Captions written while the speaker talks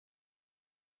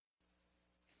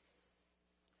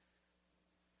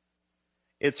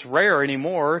It's rare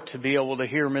anymore to be able to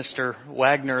hear Mr.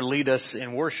 Wagner lead us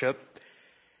in worship,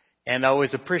 and I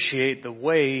always appreciate the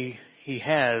way he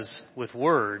has with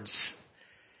words.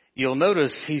 You'll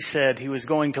notice he said he was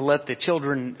going to let the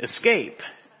children escape.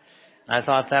 I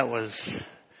thought that was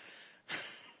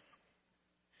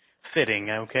fitting,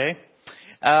 okay?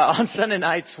 On Sunday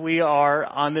nights, we are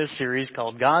on this series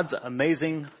called God's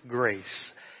Amazing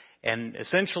Grace. And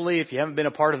essentially, if you haven't been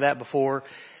a part of that before,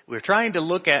 we're trying to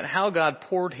look at how God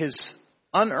poured His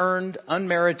unearned,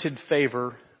 unmerited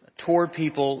favor toward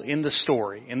people in this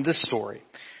story.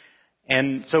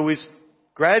 And so we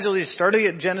gradually started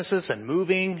at Genesis and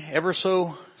moving ever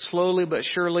so slowly but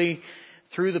surely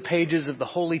through the pages of the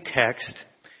holy text.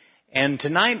 And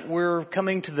tonight we're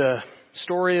coming to the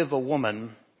story of a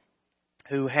woman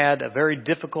who had a very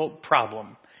difficult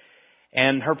problem.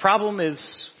 And her problem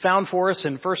is found for us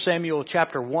in 1 Samuel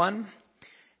chapter 1.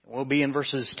 We'll be in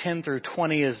verses 10 through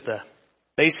 20 as the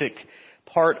basic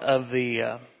part of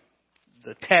the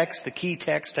text, the key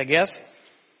text, I guess.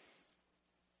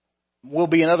 We'll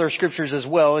be in other scriptures as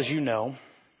well, as you know.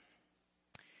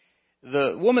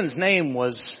 The woman's name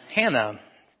was Hannah.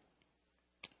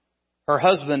 Her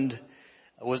husband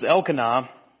was Elkanah.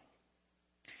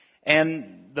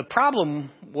 And the problem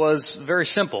was very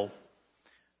simple.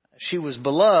 She was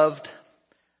beloved,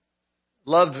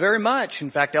 loved very much.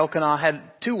 In fact, Elkanah had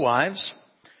 2 wives,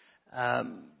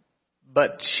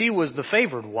 but she was the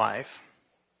favored wife.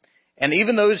 And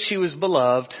even though she was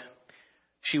beloved,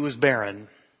 she was barren.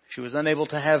 She was unable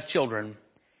to have children.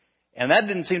 And that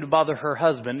didn't seem to bother her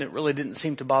husband. It really didn't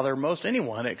seem to bother most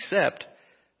anyone except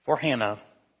for Hannah.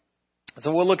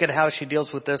 So we'll look at how she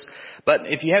deals with this. But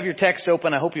if you have your text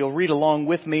open, I hope you'll read along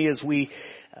with me as we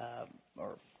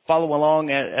or follow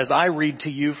along as I read to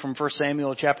you from 1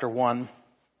 Samuel chapter 1.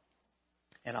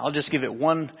 And I'll just give it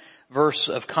one verse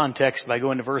of context by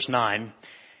going to verse 9.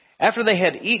 After they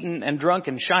had eaten and drunk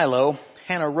in Shiloh,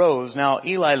 Hannah rose. Now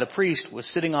Eli the priest was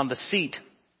sitting on the seat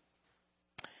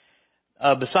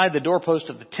beside the doorpost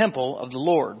of the temple of the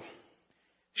Lord.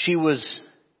 She was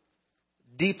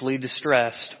deeply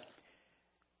distressed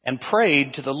and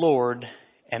prayed to the Lord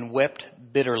and wept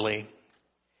bitterly.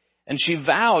 And she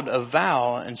vowed a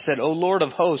vow and said, O Lord of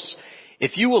hosts,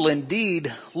 if you will indeed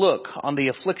look on the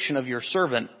affliction of your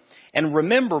servant and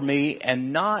remember me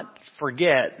and not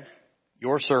forget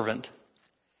your servant,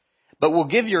 but will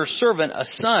give your servant a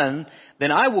son,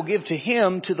 then I will give to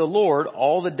him to the Lord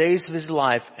all the days of his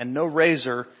life, and no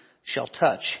razor shall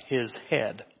touch his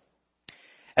head.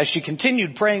 As she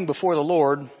continued praying before the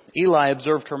Lord, Eli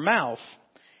observed her mouth.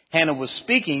 Hannah was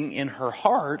speaking in her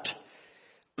heart,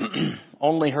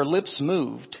 only her lips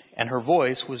moved, and her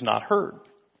voice was not heard.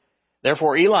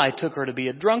 Therefore Eli took her to be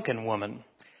a drunken woman.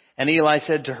 And Eli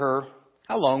said to her,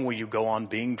 How long will you go on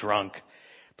being drunk?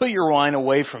 Put your wine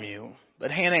away from you.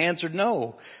 But Hannah answered,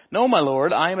 No, my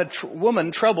Lord, I am a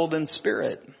woman troubled in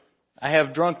spirit. I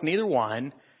have drunk neither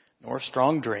wine nor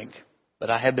strong drink,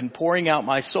 but I have been pouring out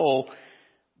my soul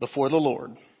before the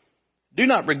Lord. Do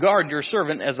not regard your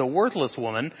servant as a worthless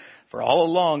woman, for all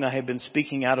along I have been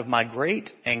speaking out of my great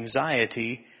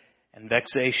anxiety and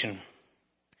vexation.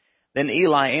 Then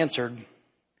Eli answered,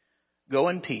 Go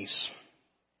in peace.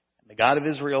 The God of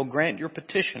Israel grant your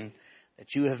petition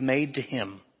that you have made to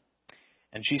him.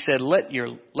 And she said, Let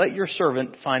your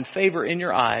servant find favor in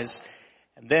your eyes.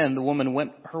 And then the woman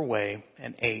went her way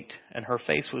and ate, and her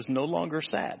face was no longer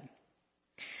sad.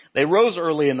 They rose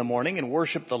early in the morning and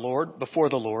worshipped the Lord before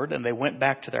the Lord, and they went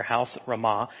back to their house at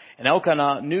Ramah. And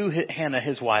Elkanah knew Hannah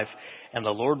his wife, and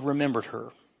the Lord remembered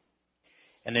her.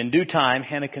 And in due time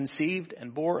Hannah conceived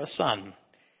and bore a son,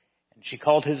 and she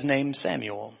called his name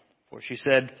Samuel, for she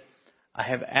said, I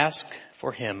have asked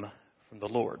for him from the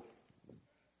Lord.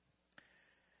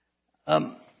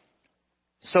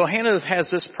 So Hannah has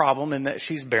this problem in that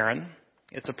she's barren.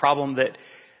 It's a problem that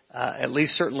at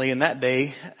least certainly in that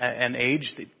day and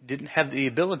age, they didn't have the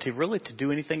ability really to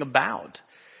do anything about.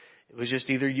 It was just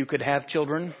either you could have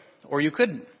children or you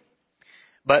couldn't.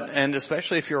 And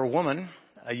especially if you're a woman,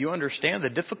 you understand the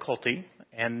difficulty.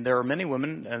 And there are many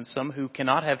women and some who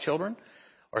cannot have children,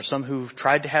 or some who've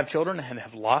tried to have children and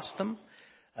have lost them.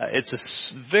 It's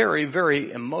a very,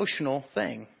 very emotional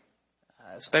thing,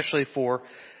 especially for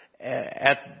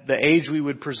at the age we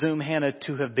would presume Hannah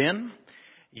to have been.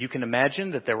 You can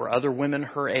imagine that there were other women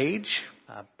her age,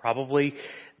 probably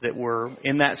that were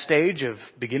in that stage of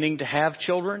beginning to have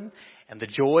children, and the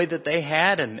joy that they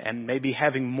had, and maybe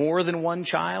having more than one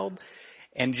child,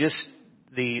 and just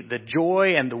the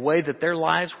joy and the way that their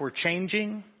lives were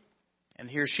changing. And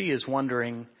here she is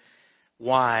wondering,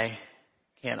 why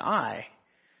can't I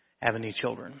have any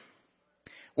children?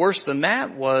 Worse than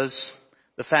that was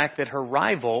the fact that her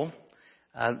rival,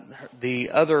 the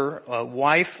other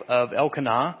wife of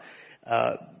Elkanah,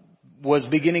 was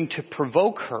beginning to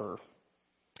provoke her.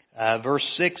 Verse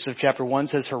 6 of chapter 1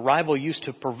 says, her rival used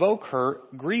to provoke her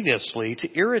grievously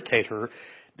to irritate her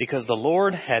because the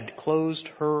Lord had closed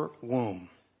her womb.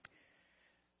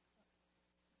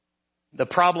 The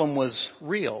problem was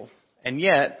real, and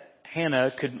yet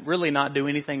Hannah could really not do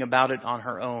anything about it on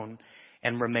her own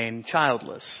and remain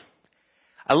childless.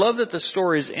 I love that the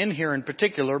story is in here in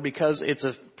particular because it's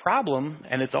a problem,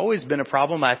 and it's always been a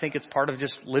problem. I think it's part of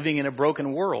just living in a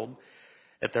broken world,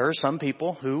 that there are some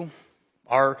people who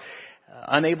are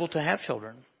unable to have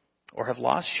children or have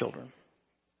lost children.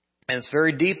 And it's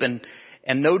very deep,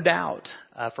 and no doubt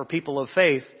for people of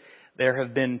faith, there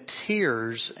have been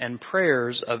tears and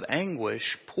prayers of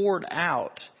anguish poured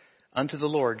out unto the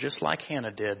Lord, just like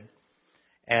Hannah did,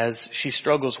 as she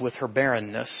struggles with her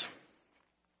barrenness.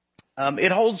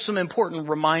 It holds some important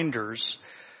reminders.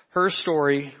 Her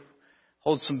story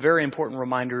holds some very important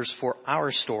reminders for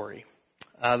our story.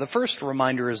 The first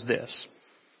reminder is this,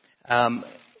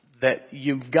 that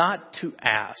you've got to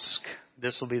ask.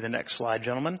 This will be the next slide,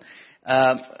 gentlemen.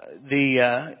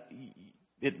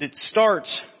 It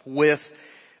starts with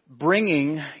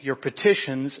bringing your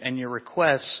petitions and your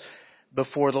requests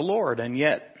before the Lord. And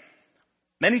yet,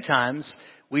 many times,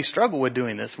 we struggle with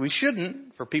doing this. We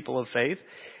shouldn't, for people of faith.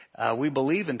 We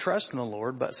believe and trust in the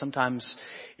Lord, but sometimes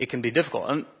it can be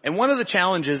difficult. And one of the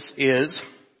challenges is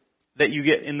that you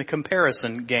get in the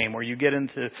comparison game, or you get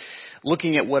into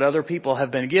looking at what other people have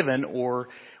been given or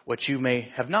what you may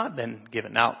have not been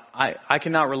given. Now, I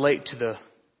cannot relate to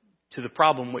the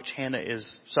problem which Hannah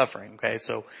is suffering. Okay,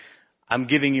 so I'm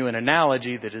giving you an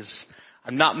analogy that is,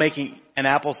 I'm not making an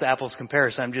apples to apples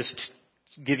comparison. I'm just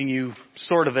giving you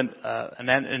sort of an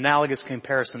analogous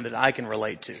comparison that I can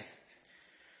relate to.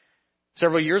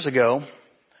 Several years ago,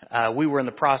 we were in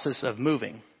the process of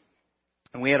moving,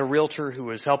 and we had a realtor who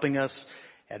was helping us,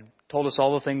 had told us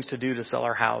all the things to do to sell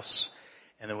our house,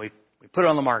 and then we put it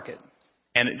on the market.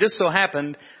 And it just so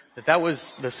happened that was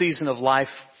the season of life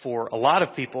for a lot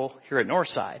of people here at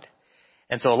Northside.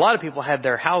 And so a lot of people had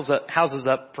their houses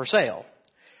up for sale.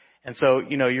 And so,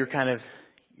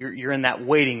 you're in that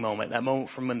waiting moment, that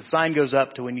moment from when the sign goes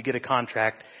up to when you get a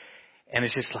contract. And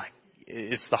it's just like,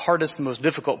 it's the hardest and most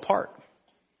difficult part.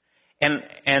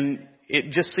 And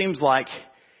it just seems like,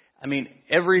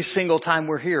 every single time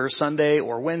we're here, Sunday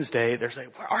or Wednesday, there's like,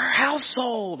 our house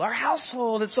sold,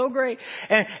 it's so great.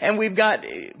 And we've got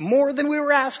more than we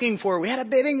were asking for. We had a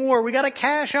bidding war, we got a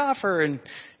cash offer, and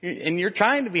you're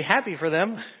trying to be happy for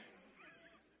them.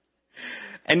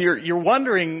 And you're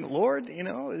wondering, Lord,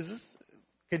 is this,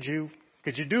 could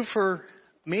you do for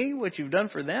me what you've done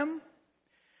for them?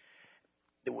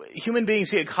 Human beings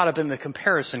get caught up in the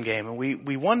comparison game, and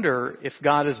we wonder if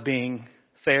God is being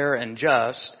fair and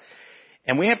just.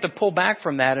 And we have to pull back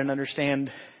from that and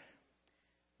understand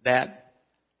that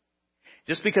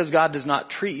just because God does not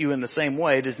treat you in the same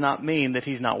way does not mean that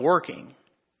He's not working.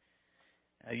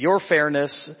 Your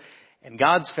fairness and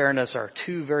God's fairness are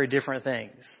two very different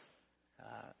things.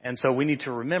 And so we need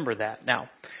to remember that. Now,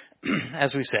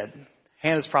 as we said,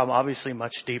 Hannah's problem obviously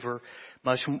much deeper,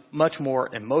 much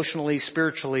more emotionally,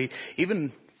 spiritually,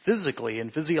 even physically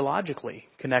and physiologically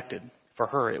connected for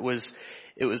her. It was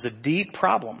a deep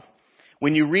problem.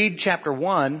 When you read chapter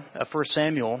 1 of 1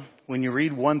 Samuel, when you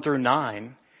read 1 through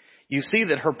 9, you see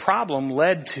that her problem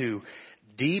led to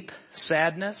deep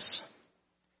sadness,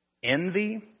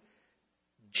 envy,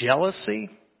 jealousy,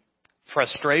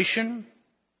 frustration,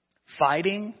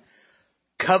 fighting,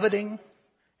 coveting,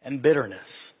 and bitterness.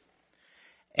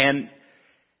 And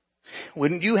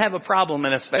when you have a problem,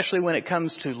 and especially when it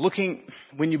comes to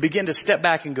when you begin to step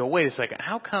back and go, wait a second,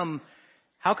 how come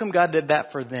God did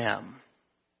that for them?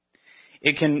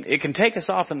 It can take us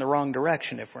off in the wrong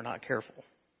direction if we're not careful.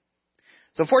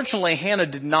 So fortunately, Hannah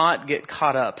did not get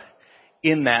caught up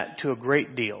in that to a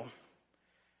great deal.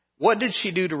 What did she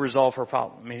do to resolve her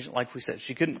problem? Like we said,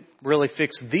 she couldn't really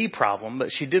fix the problem, but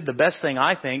she did the best thing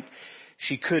I think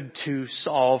she could to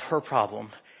solve her problem.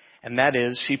 And that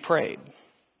is, she prayed.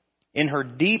 In her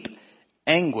deep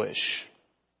anguish,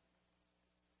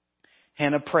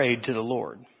 Hannah prayed to the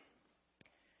Lord.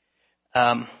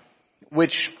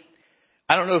 Which,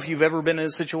 I don't know if you've ever been in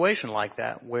a situation like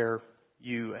that, where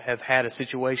you have had a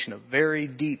situation of very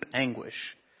deep anguish.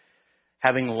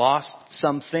 Having lost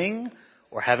something,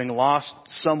 or having lost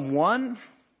someone.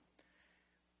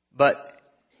 But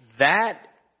that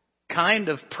kind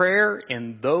of prayer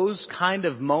in those kind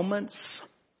of moments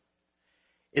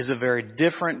is a very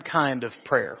different kind of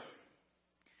prayer.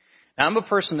 Now, I'm a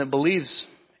person that believes,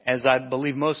 as I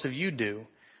believe most of you do,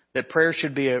 that prayer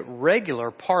should be a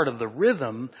regular part of the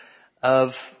rhythm of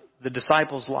the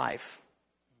disciples' life.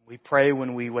 We pray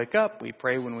when we wake up. We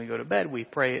pray when we go to bed. We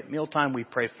pray at mealtime. We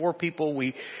pray for people.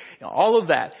 All of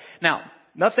that. Now,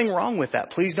 nothing wrong with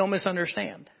that. Please don't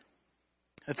misunderstand.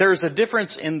 That there's a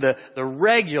difference in the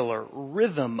regular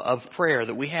rhythm of prayer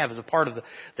that we have as a part of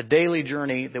the daily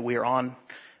journey that we are on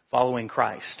following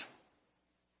Christ.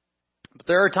 But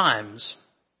there are times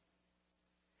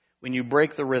when you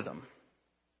break the rhythm.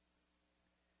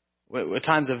 At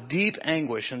times of deep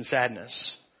anguish and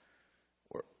sadness.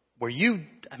 Where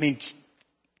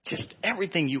just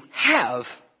everything you have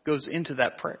goes into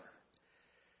that prayer.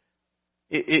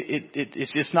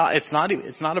 It's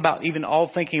not about even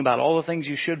all thinking about all the things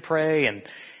you should pray, and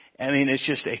it's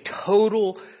just a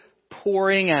total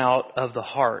pouring out of the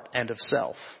heart and of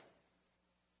self,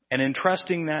 and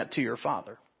entrusting that to your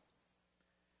Father.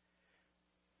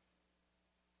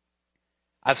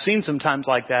 I've seen some times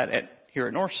like that here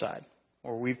at Northside,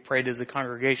 where we've prayed as a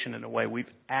congregation in a way. We've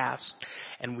asked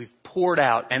and we've poured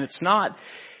out. And it's not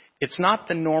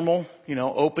the normal,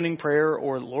 opening prayer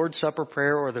or Lord's Supper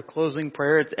prayer or the closing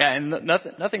prayer. And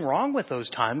nothing wrong with those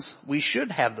times. We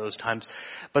should have those times.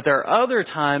 But there are other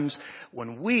times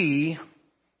when we,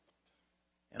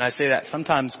 and I say that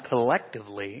sometimes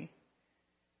collectively,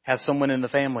 have someone in the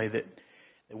family that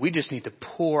we just need to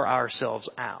pour ourselves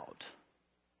out.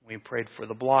 We prayed for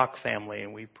the Block family,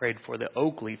 and we prayed for the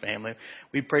Oakley family.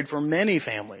 We prayed for many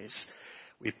families.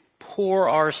 We pour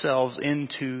ourselves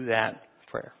into that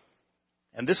prayer.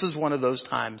 And this is one of those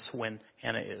times when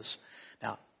Hannah is.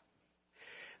 Now,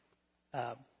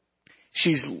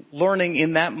 she's learning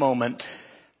in that moment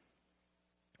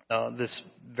this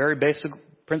very basic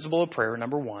principle of prayer.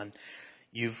 Number one,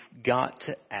 you've got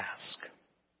to ask.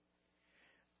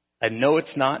 I know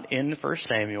it's not in 1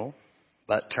 Samuel.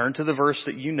 But turn to the verse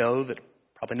that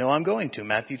probably know I'm going to,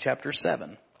 Matthew chapter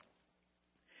 7.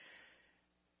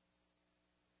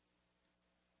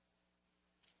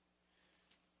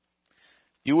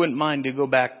 You wouldn't mind to go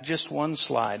back just one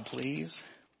slide, please.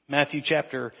 Matthew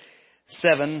chapter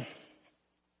 7,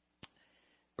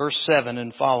 verse 7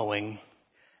 and following.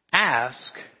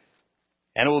 Ask,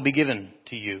 and it will be given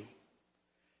to you.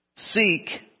 Seek,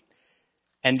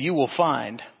 and you will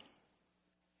find.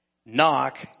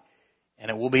 Knock, and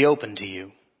it will be open to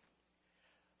you.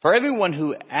 For everyone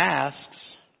who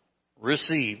asks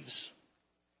receives.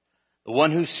 The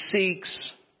one who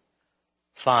seeks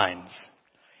finds.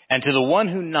 And to the one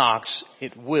who knocks,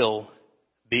 it will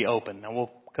be open. Now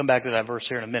we'll come back to that verse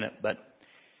here in a minute, but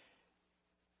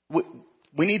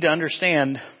we need to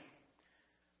understand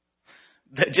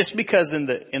that just because in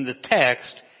the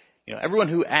text, everyone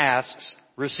who asks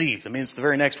receives. It's the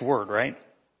very next word, right?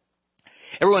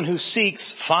 Everyone who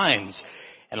seeks finds,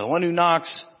 and the one who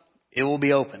knocks, it will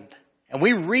be opened. And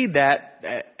we read that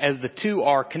as the two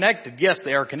are connected. Yes,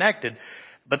 they are connected,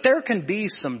 but there can be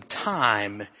some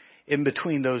time in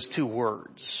between those two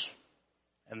words,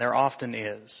 and there often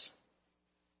is.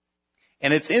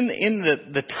 And it's in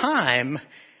the time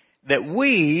that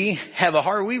we have a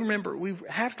heart. We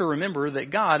have to remember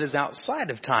that God is outside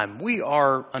of time. We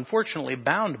are unfortunately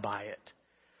bound by it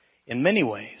in many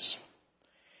ways.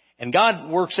 And God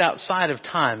works outside of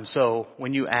time, so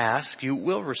when you ask, you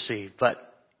will receive, but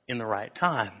in the right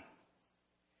time.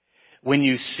 When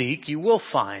you seek, you will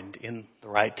find in the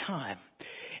right time.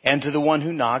 And to the one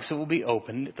who knocks, it will be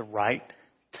opened at the right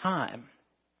time.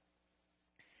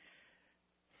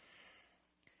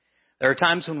 There are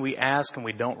times when we ask and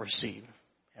we don't receive,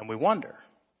 and we wonder,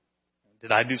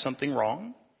 did I do something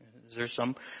wrong? Is there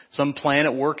some plan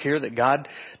at work here that God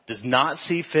does not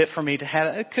see fit for me to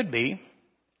have? It could be.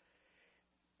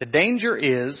 The danger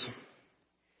is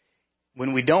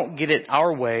when we don't get it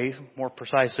our way, more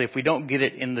precisely, if we don't get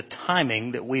it in the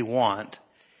timing that we want,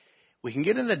 we can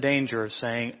get in the danger of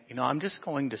saying, I'm just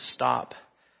going to stop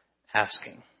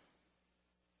asking.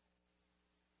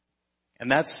 And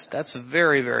that's a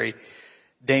very, very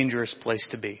dangerous place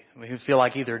to be. We feel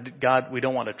like either we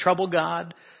don't want to trouble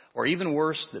God, or even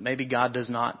worse, that maybe God does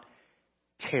not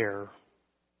care,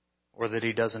 or that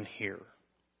He doesn't hear.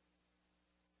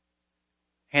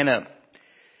 Hannah,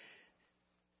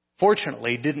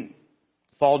 fortunately, didn't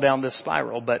fall down this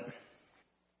spiral, but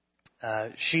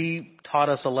she taught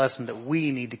us a lesson that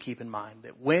we need to keep in mind.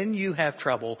 That when you have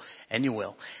trouble, and you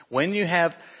will, when you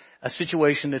have a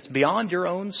situation that's beyond your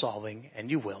own solving, and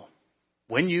you will,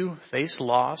 when you face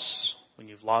loss, when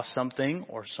you've lost something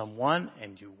or someone,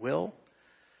 and you will,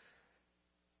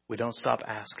 we don't stop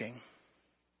asking.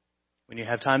 When you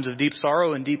have times of deep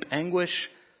sorrow and deep anguish,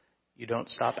 you don't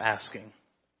stop asking.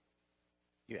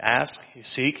 You ask, you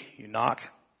seek, you knock,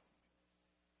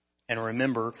 and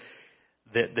remember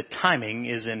that the timing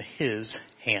is in His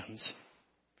hands.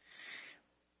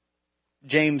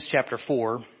 James chapter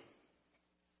 4.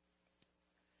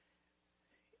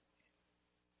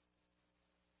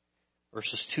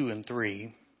 Verses 2 and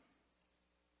 3.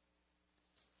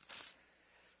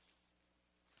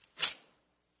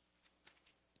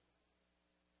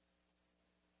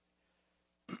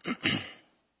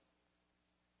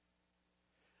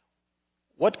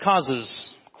 What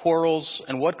causes quarrels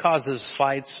and what causes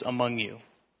fights among you?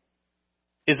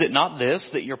 Is it not this,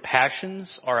 that your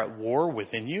passions are at war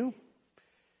within you?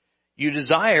 You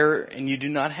desire and you do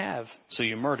not have, so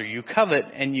you murder. You covet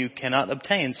and you cannot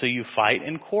obtain, so you fight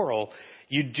and quarrel.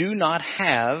 You do not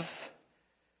have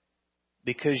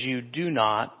because you do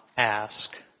not ask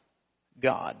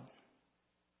God.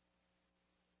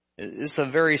 It's a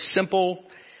very simple,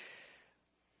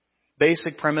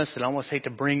 basic premise that I almost hate to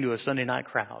bring to a Sunday night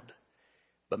crowd.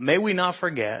 But may we not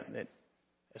forget that,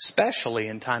 especially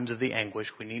in times of the anguish,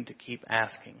 we need to keep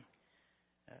asking.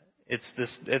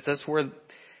 That's where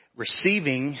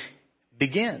receiving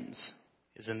begins,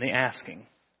 is in the asking.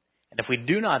 And if we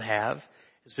do not have,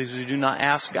 it's because we do not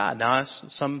ask God. Now,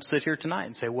 some sit here tonight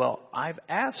and say, well, I've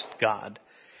asked God.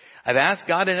 I've asked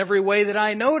God in every way that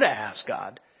I know to ask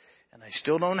God, and I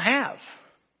still don't have.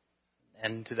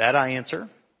 And to that I answer,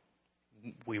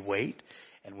 we wait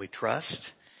and we trust.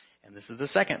 And this is the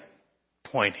second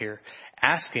point here.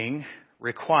 Asking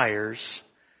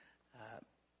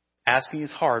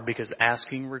is hard because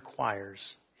asking requires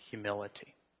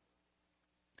humility.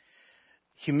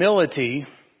 Humility,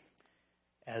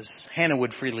 as Hannah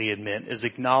would freely admit, is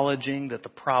acknowledging that the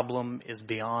problem is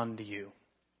beyond you.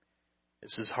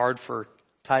 This is hard for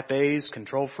type A's,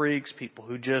 control freaks, people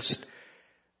who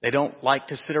they don't like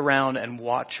to sit around and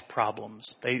watch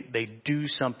problems. They do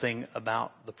something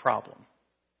about the problem.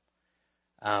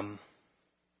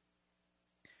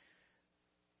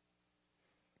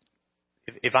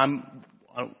 If I'm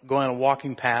going on a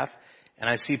walking path and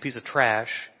I see a piece of trash,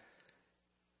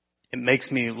 it makes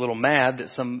me a little mad that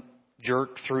some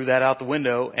jerk threw that out the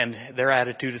window, and their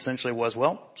attitude essentially was,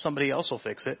 well, somebody else will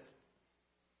fix it.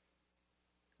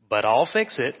 But I'll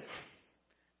fix it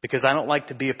because I don't like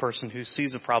to be a person who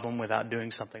sees a problem without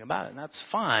doing something about it. And that's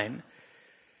fine.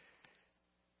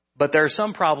 But there are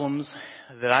some problems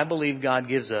that I believe God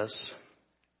gives us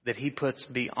that He puts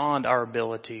beyond our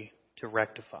ability to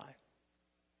rectify,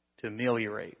 to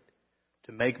ameliorate,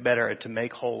 to make better, to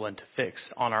make whole, and to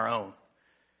fix on our own.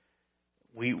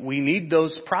 We need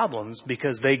those problems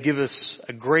because they give us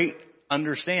a great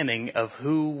understanding of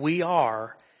who we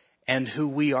are and who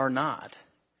we are not,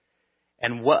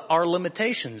 and what our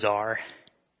limitations are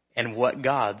and what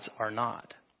God's are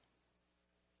not.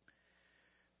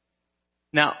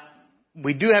 Now,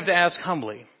 we do have to ask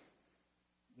humbly,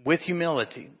 with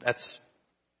humility. That's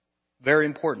very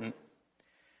important.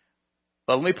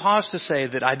 But let me pause to say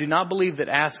that I do not believe that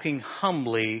asking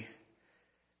humbly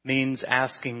means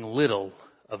asking little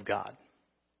of God.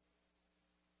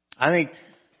 I think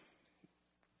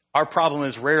our problem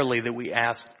is rarely that we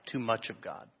ask too much of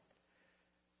God,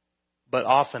 but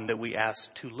often that we ask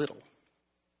too little.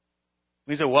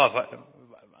 We say, well, if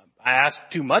I ask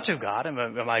too much of God, am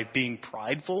I being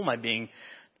prideful?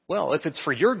 If it's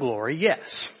for your glory,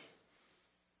 yes.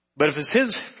 But if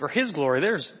it's for His glory,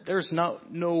 there's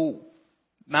no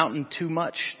mountain too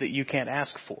much that you can't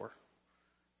ask for,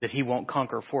 that He won't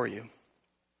conquer for you.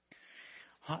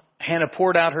 Hannah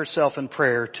poured out herself in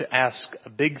prayer to ask a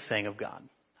big thing of God.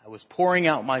 I was pouring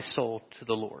out my soul to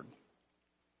the Lord.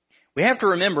 We have to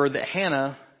remember that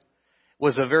Hannah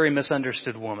was a very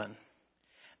misunderstood woman.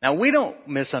 Now, we don't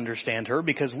misunderstand her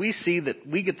because we see that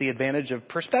we get the advantage of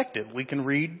perspective. We can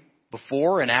read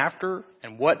before and after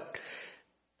and what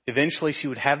eventually she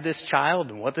would have this child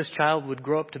and what this child would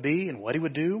grow up to be and what he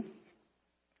would do.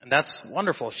 And that's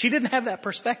wonderful. She didn't have that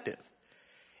perspective.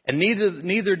 And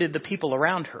neither did the people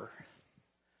around her.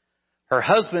 Her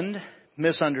husband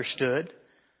misunderstood.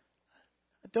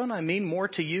 Don't I mean more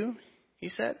to you? He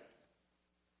said.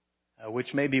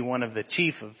 Which may be one of the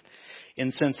chief of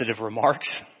insensitive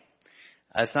remarks.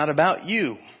 It's not about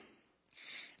you.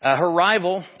 Her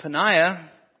rival,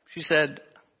 Peninnah, she said,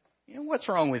 what's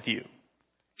wrong with you?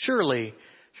 Surely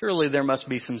there must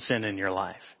be some sin in your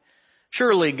life.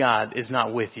 Surely God is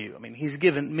not with you. He's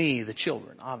given me the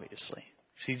children, obviously.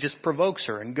 She just provokes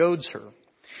her and goads her.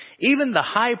 Even the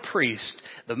high priest,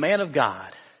 the man of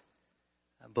God,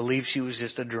 believed she was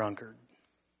just a drunkard.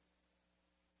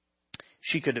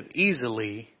 She could have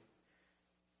easily,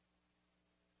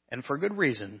 and for good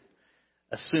reason,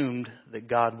 assumed that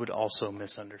God would also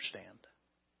misunderstand.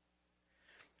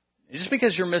 Just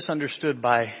because you're misunderstood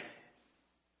by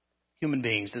human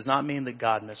beings does not mean that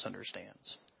God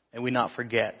misunderstands. May we not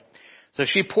forget. So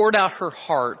she poured out her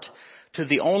heart to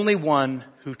the only one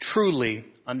who truly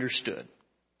understood.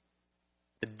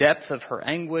 The depth of her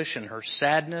anguish and her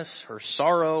sadness, her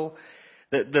sorrow,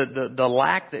 the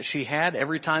lack that she had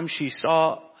every time she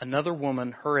saw another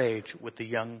woman her age with a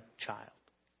young child.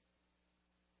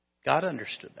 God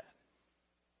understood that.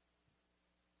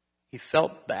 He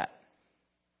felt that.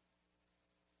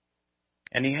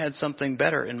 And he had something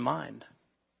better in mind.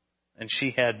 And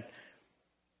she had,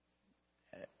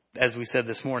 as we said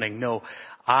this morning, no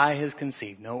eye has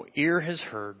conceived, no ear has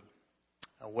heard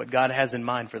what God has in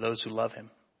mind for those who love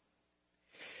him.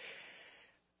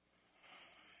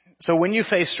 So when you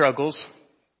face struggles,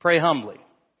 pray humbly.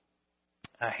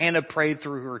 Hannah prayed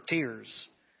through her tears.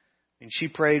 And she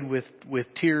prayed with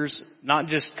tears, not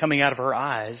just coming out of her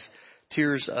eyes,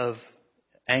 tears of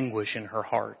anguish in her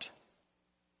heart.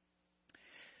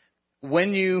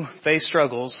 When you face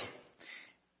struggles,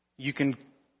 you can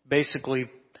basically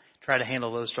try to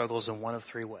handle those struggles in one of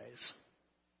three ways.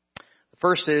 The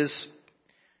first is,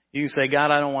 you can say,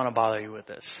 God, I don't want to bother you with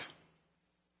this.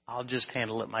 I'll just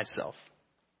handle it myself.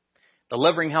 The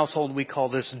Levering household, we call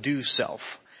this do self,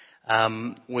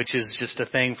 which is just a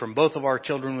thing from both of our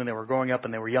children when they were growing up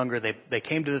and they were younger. They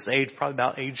came to this age, probably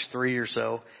about age 3 or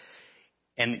so.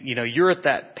 And, you're at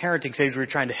that parenting stage where you're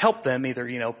trying to help them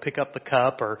either, pick up the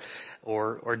cup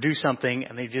or do something.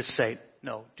 And they just say,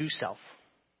 no, do self.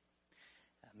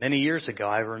 Many years ago,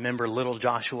 I remember little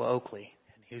Joshua Oakley.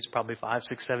 And he was probably 5,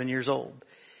 6, 7 years old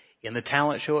in the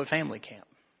talent show at family camp.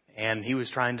 And he was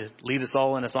trying to lead us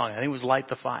all in a song. I think it was Light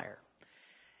the Fire.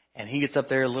 And he gets up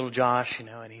there, little Josh,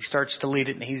 and he starts to lead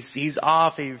it. And he's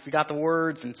off. He forgot the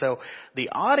words. And so the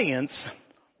audience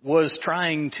was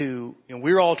trying to,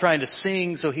 we were all trying to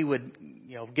sing so he would,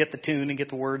 get the tune and get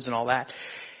the words and all that.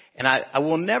 And I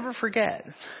will never forget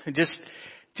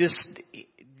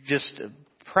just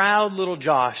proud little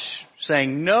Josh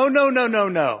saying, no, no, no, no,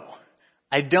 no.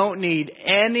 I don't need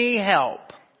any help.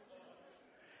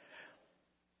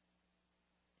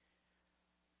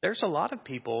 There's a lot of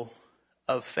people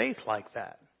of faith like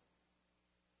that.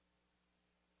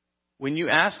 When you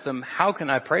ask them, how can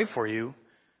I pray for you?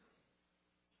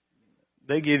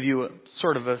 They give you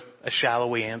a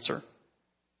shallowy answer.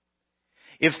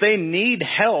 If they need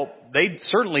help, they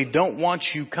certainly don't want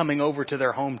you coming over to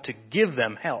their home to give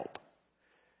them help.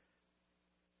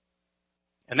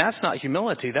 And that's not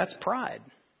humility, that's pride.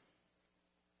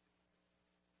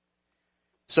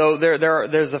 So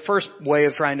there's the first way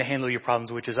of trying to handle your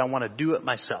problems, which is I want to do it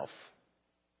myself.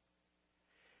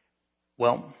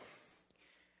 Well,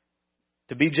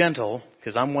 to be gentle,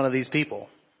 because I'm one of these people.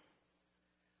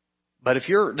 But if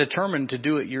you're determined to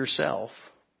do it yourself,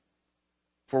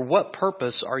 for what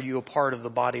purpose are you a part of the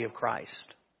body of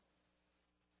Christ?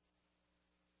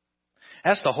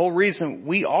 That's the whole reason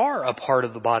we are a part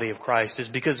of the body of Christ, is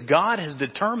because God has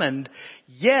determined,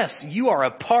 yes, you are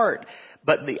a part,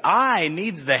 but the eye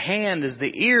needs the hand as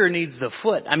the ear needs the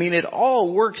foot. I mean, it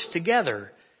all works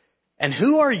together. And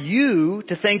who are you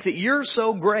to think that you're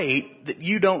so great that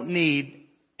you don't need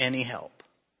any help?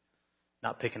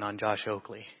 Not picking on Josh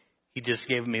Oakley. He just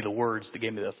gave me the words that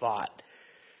gave me the thought.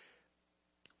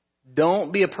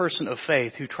 Don't be a person of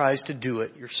faith who tries to do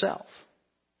it yourself.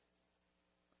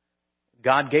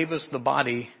 God gave us the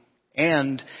body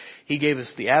and He gave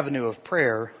us the avenue of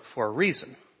prayer for a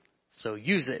reason. So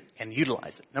use it and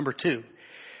utilize it. Number 2,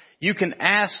 you can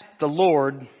ask the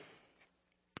Lord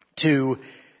to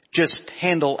just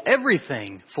handle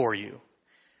everything for you.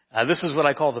 This is what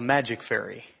I call the magic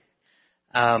fairy.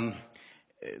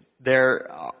 There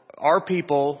are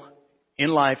people in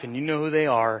life, and you know who they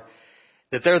are,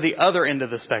 that they're the other end of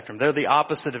the spectrum. They're the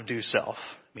opposite of do self.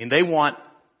 I mean,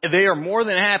 they are more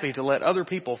than happy to let other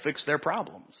people fix their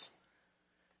problems.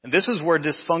 And this is where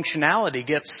dysfunctionality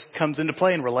comes into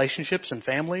play in relationships and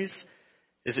families.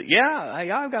 Is it,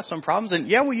 I've got some problems, and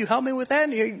will you help me with that?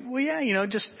 And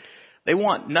they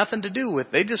want nothing to do with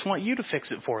it. They just want you to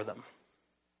fix it for them.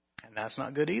 And that's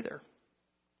not good either.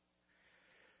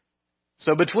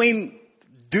 So between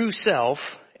do self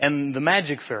and the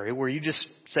magic fairy, where you just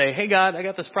say, hey God, I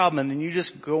got this problem, and then you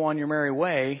just go on your merry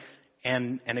way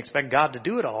and expect God to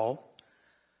do it all,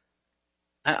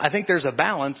 I think there's a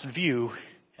balanced view,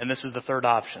 and this is the third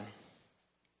option.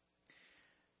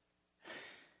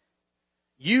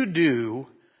 You do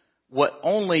what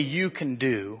only you can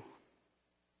do,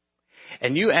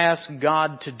 and you ask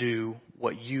God to do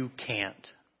what you can't.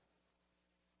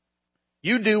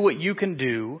 You do what you can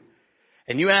do,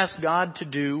 and you ask God to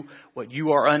do what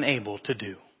you are unable to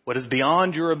do, what is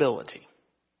beyond your ability.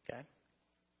 Okay?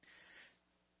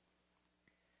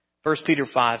 1 Peter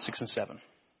 5, 6, and 7.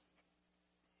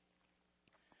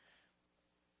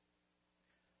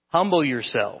 Humble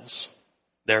yourselves,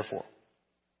 therefore.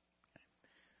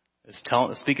 It's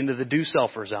speaking to the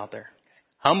do-selfers out there.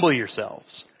 Humble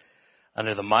yourselves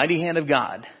under the mighty hand of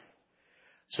God,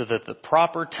 so that at the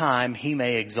proper time He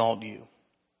may exalt you,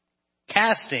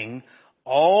 casting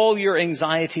all your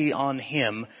anxiety on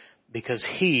Him, because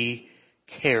He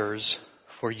cares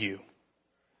for you.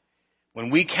 When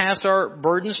we cast our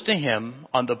burdens to Him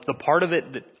on the part of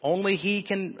it that only He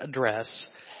can address,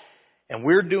 and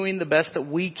we're doing the best that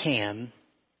we can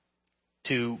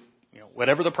to,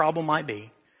 whatever the problem might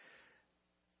be,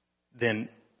 then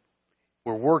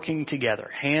we're working together,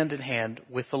 hand in hand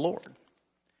with the Lord.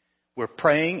 We're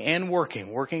praying and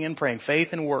working and praying. Faith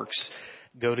and works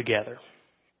go together.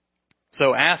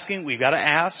 So asking, we've got to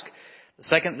ask. The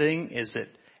second thing is that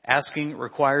asking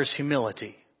requires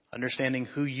humility, understanding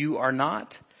who you are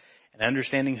not and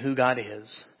understanding who God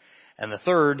is. And the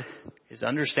third is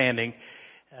understanding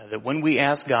that when we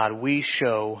ask God, we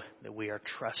show that we are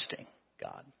trusting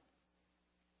God.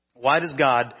 Why does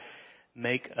God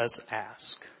make us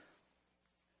ask?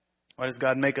 Why does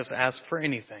God make us ask for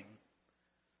anything?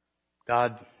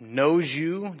 God knows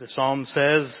you. The Psalm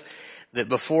says that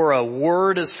before a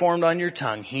word is formed on your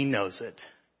tongue, He knows it.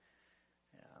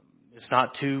 It's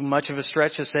not too much of a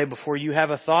stretch to say before you have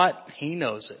a thought, He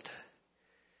knows it.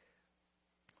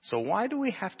 So why do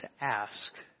we have to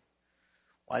ask?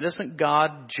 Why doesn't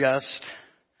God just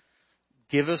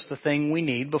give us the thing we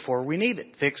need before we need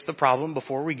it? Fix the problem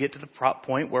before we get to the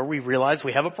point where we realize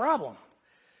we have a problem.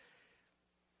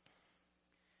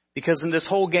 Because in this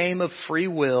whole game of free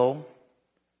will,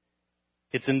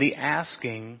 it's in the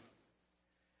asking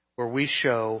where we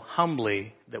show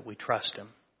humbly that we trust Him.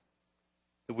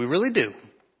 That we really do.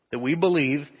 That we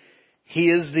believe He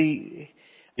is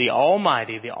the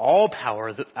Almighty, the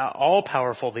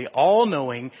all-powerful, the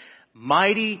all-knowing,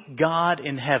 mighty God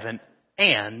in heaven,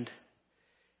 and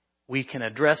we can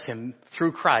address Him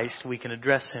through Christ. We can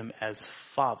address Him as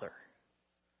Father.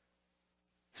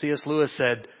 C.S. Lewis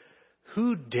said,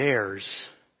 "Who dares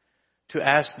to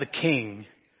ask the king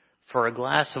for a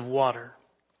glass of water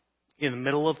in the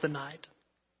middle of the night?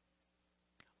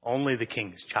 Only the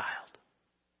king's child."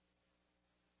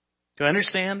 Do you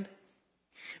understand?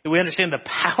 Do we understand the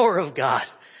power of God,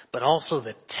 but also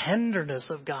the tenderness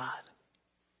of God?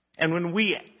 And when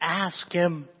we ask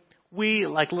Him, we,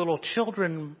 like little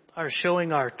children, are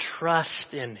showing our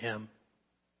trust in Him.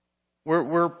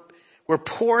 We're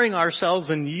pouring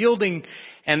ourselves and yielding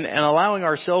and allowing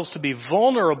ourselves to be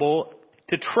vulnerable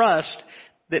to trust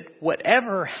that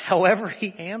however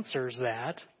He answers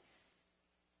that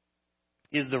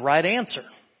is the right answer.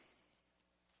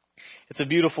 It's a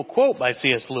beautiful quote by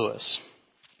C.S. Lewis.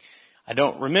 I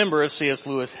don't remember if C.S.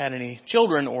 Lewis had any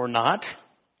children or not,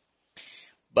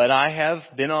 but I have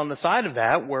been on the side of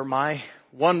that where my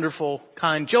wonderful,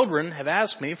 kind children have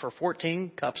asked me for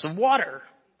 14 cups of water.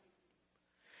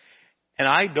 And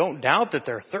I don't doubt that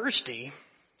they're thirsty,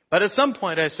 but at some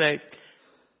point I say,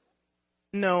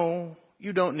 "No,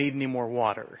 you don't need any more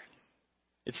water.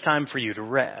 It's time for you to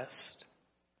rest."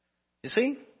 You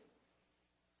see?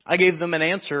 I gave them an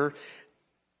answer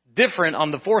different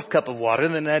on the fourth cup of water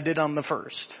than I did on the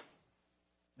first.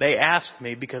 They asked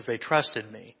me because they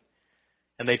trusted me.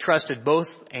 And they trusted both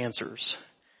answers.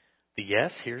 The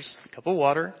yes, here's the cup of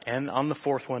water. And on the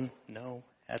fourth one, no,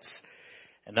 that's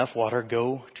enough water.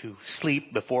 Go to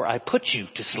sleep before I put you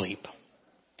to sleep.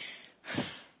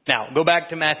 Now, go back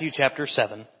to Matthew chapter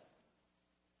 7.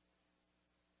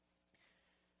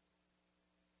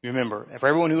 Remember, for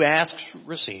everyone who asks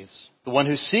receives. The one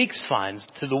who seeks finds.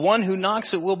 To the one who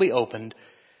knocks it will be opened.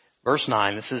 Verse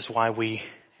 9, this is why we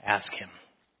ask Him.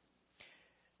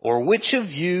 Or which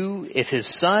of you, if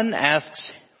his son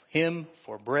asks him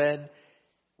for bread,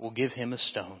 will give him a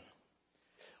stone?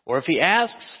 Or if he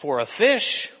asks for a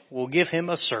fish, will give him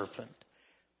a serpent?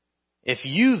 If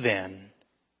you then,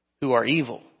 who are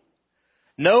evil,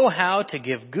 know how to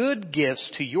give good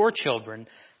gifts to your children,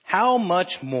 how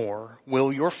much more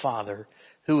will your Father,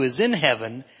 who is in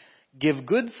heaven, give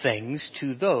good things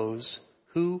to those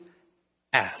who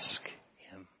ask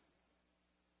Him?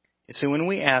 You see, when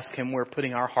we ask Him, we're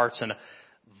putting our hearts in a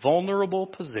vulnerable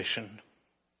position.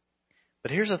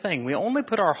 But here's the thing. We only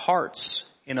put our hearts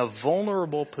in a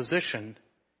vulnerable position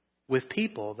with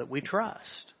people that we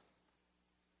trust.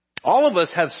 All of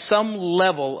us have some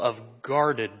level of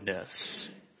guardedness.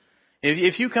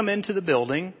 If you come into the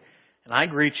building and I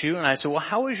greet you and I say, well,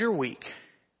 how was your week?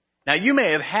 Now, you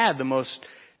may have had the most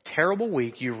terrible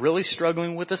week. You're really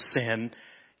struggling with a sin.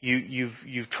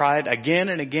 You've tried again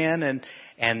and again, and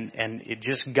it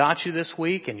just got you this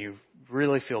week, and you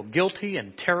really feel guilty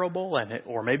and terrible,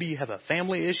 or maybe you have a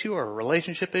family issue or a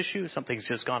relationship issue. Something's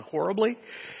just gone horribly.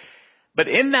 But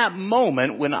in that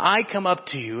moment, when I come up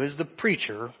to you as the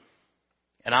preacher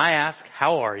and I ask,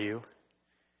 "How are you?"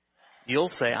 you'll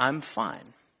say, "I'm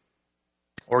fine."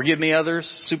 Or give me other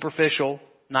superficial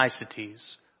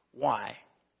niceties. Why?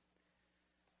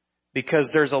 Because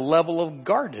there's a level of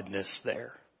guardedness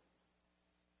there.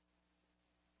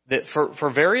 That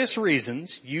for various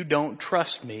reasons, you don't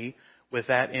trust me with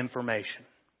that information.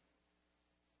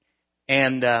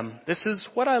 And this is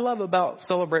what I love about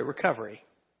Celebrate Recovery.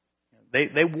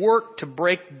 They work to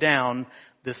break down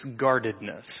this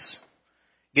guardedness.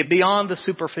 Get beyond the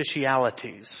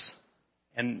superficialities.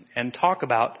 And talk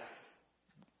about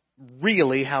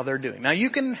really how they're doing. Now, you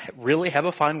can really have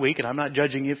a fine week, and I'm not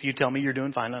judging you if you tell me you're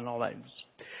doing fine and all that. Just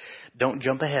don't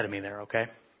jump ahead of me there, okay?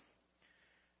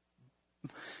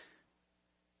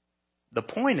 The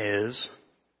point is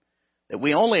that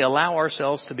we only allow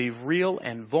ourselves to be real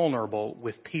and vulnerable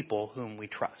with people whom we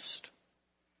trust.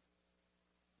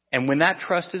 And when that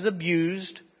trust is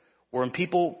abused, or when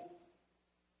people,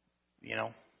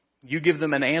 you give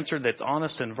them an answer that's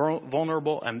honest and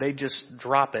vulnerable and they just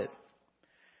drop it,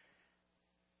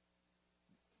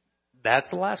 that's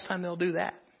the last time they'll do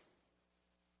that.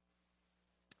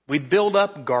 We build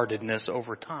up guardedness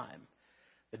over time.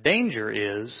 The danger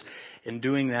is in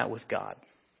doing that with God.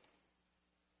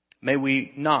 May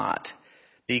we not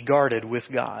be guarded with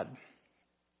God.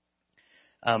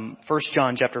 1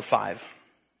 John chapter 5.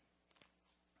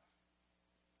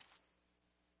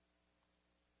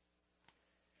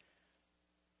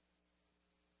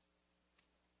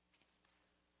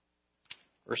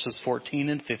 Verses 14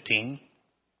 and 15.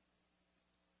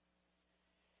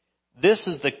 This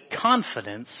is the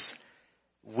confidence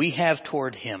we have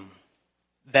toward Him,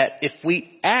 that if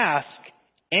we ask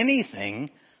anything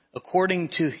according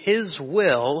to His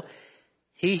will,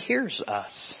 He hears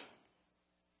us.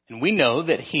 And we know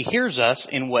that He hears us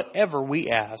in whatever we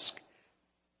ask.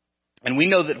 And we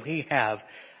know that we have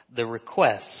the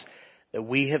requests that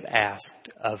we have asked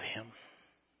of Him.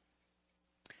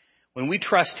 When we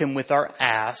trust Him with our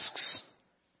asks,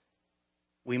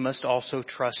 we must also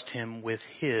trust Him with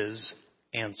His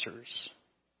answers.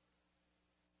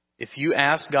 If you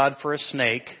ask God for a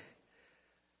snake,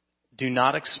 do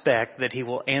not expect that He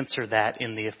will answer that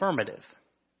in the affirmative.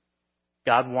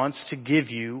 God wants to give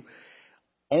you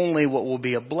only what will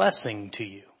be a blessing to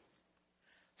you.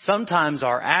 Sometimes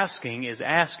our asking is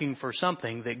asking for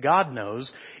something that God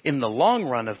knows in the long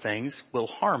run of things will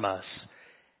harm us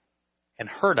and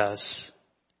hurt us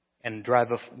and drive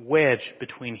a wedge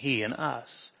between He and us.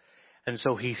 And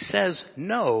so He says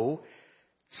no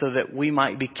so that we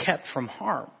might be kept from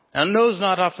harm. Now, no is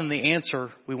not often the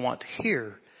answer we want to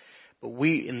hear, but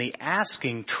we, in the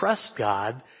asking, trust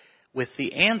God with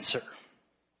the answer.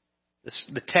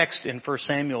 The text in 1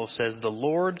 Samuel says, the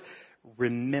Lord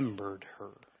remembered her.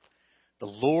 The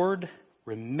Lord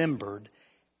remembered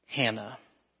Hannah.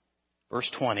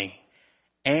 Verse 20,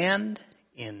 and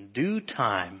in due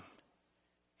time,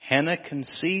 Hannah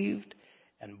conceived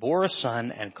and bore a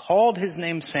son and called his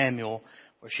name Samuel,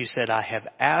 for she said, I have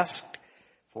asked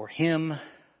for him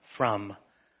from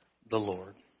the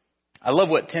Lord. I love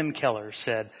what Tim Keller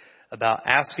said about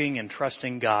asking and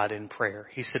trusting God in prayer.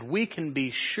 He said, we can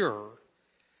be sure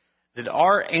that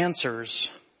our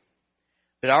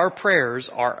prayers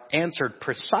are answered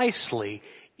precisely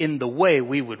in the way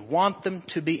we would want them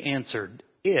to be answered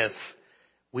if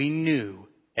we knew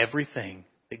everything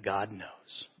that God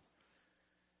knows.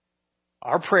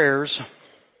 Our prayers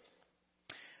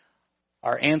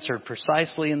are answered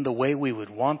precisely in the way we would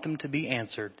want them to be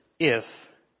answered if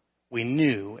we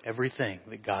knew everything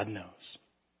that God knows.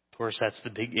 Of course, that's the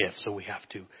big if, so we have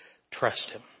to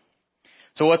trust Him.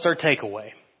 So what's our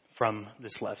takeaway from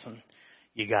this lesson?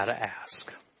 You got to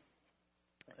ask.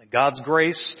 God's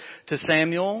grace to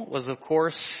Samuel was, of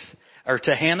course, or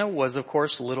to Hannah was, of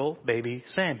course, little baby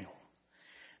Samuel.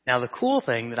 Now, the cool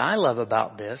thing that I love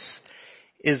about this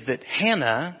is that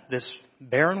Hannah, this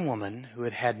barren woman who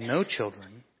had had no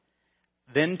children,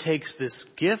 then takes this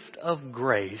gift of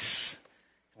grace.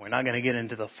 We're not going to get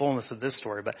into the fullness of this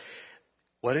story, but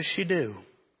what does she do?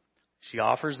 She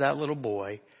offers that little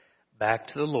boy back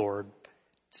to the Lord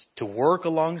to work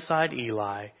alongside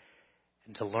Eli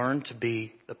and to learn to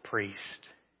be the priest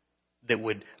that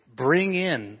would bring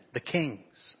in the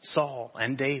kings, Saul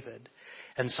and David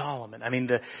and Solomon. I mean,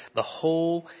 the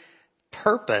whole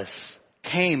purpose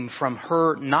came from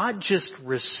her not just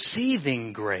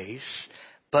receiving grace,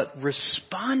 but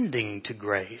responding to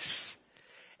grace.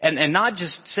 And not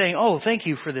just saying, oh, thank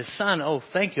you for this son. Oh,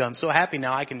 thank you. I'm so happy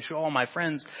now I can show all my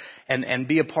friends and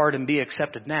be a part and be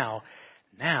accepted now.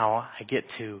 Now I get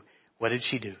to, what did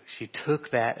she do? She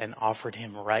took that and offered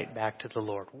him right back to the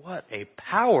Lord. What a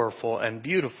powerful and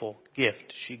beautiful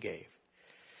gift she gave.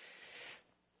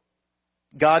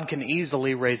 God can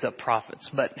easily raise up prophets,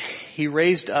 but he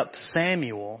raised up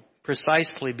Samuel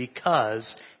precisely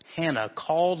because Hannah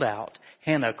called out,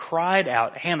 Hannah cried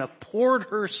out, Hannah poured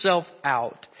herself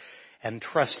out and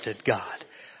trusted God.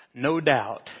 No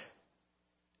doubt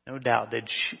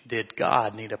did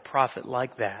God need a prophet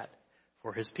like that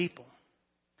for his people.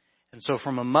 And so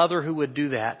from a mother who would do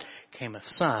that came a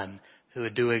son who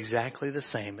would do exactly the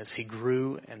same as he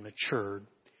grew and matured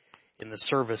in the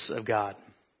service of God.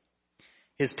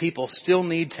 His people still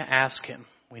need to ask him.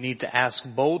 We need to ask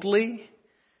boldly.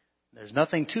 There's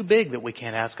nothing too big that we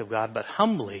can't ask of God, but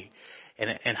humbly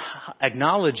and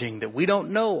acknowledging that we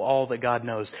don't know all that God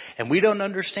knows. And we don't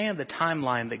understand the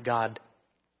timeline that God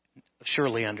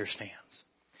surely understands.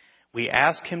 We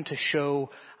ask him to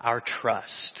show our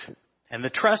trust. And the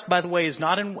trust, by the way, is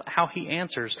not in how he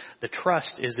answers. The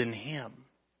trust is in him.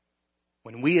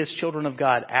 When we as children of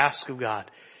God ask of God,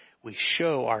 we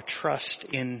show our trust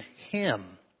in him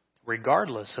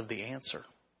regardless of the answer.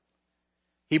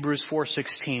 Hebrews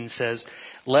 4:16 says,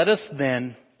 "Let us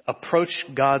then approach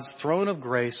God's throne of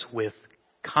grace with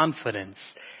confidence,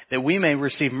 that we may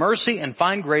receive mercy and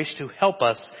find grace to help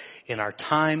us in our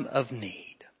time of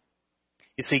need."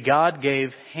 You see, God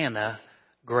gave Hannah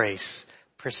grace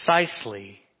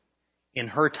precisely in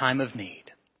her time of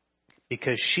need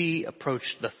because she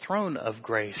approached the throne of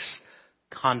grace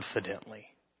confidently.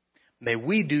 May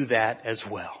we do that as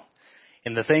well.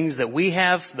 In the things that we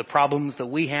have, the problems that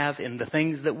we have, in the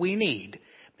things that we need,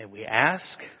 may we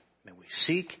ask, may we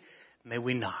seek, may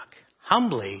we knock,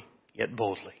 humbly yet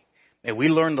boldly. May we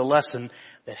learn the lesson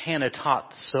that Hannah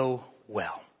taught so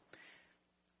well.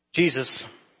 Jesus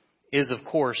is, of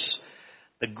course,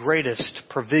 the greatest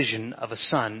provision of a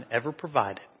son ever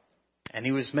provided. And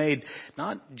he was made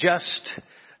not just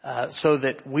so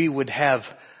that we would have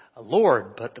a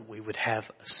Lord, but that we would have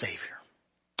a Savior.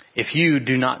 If you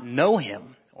do not know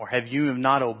him, or you have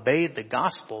not obeyed the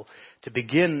gospel to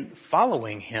begin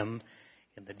following him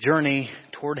in the journey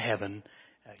toward heaven,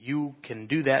 you can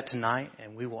do that tonight,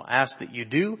 and we will ask that you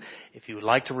do. If you would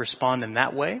like to respond in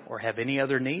that way or have any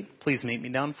other need, please meet me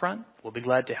down front. We'll be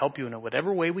glad to help you in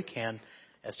whatever way we can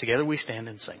as together we stand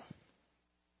and sing.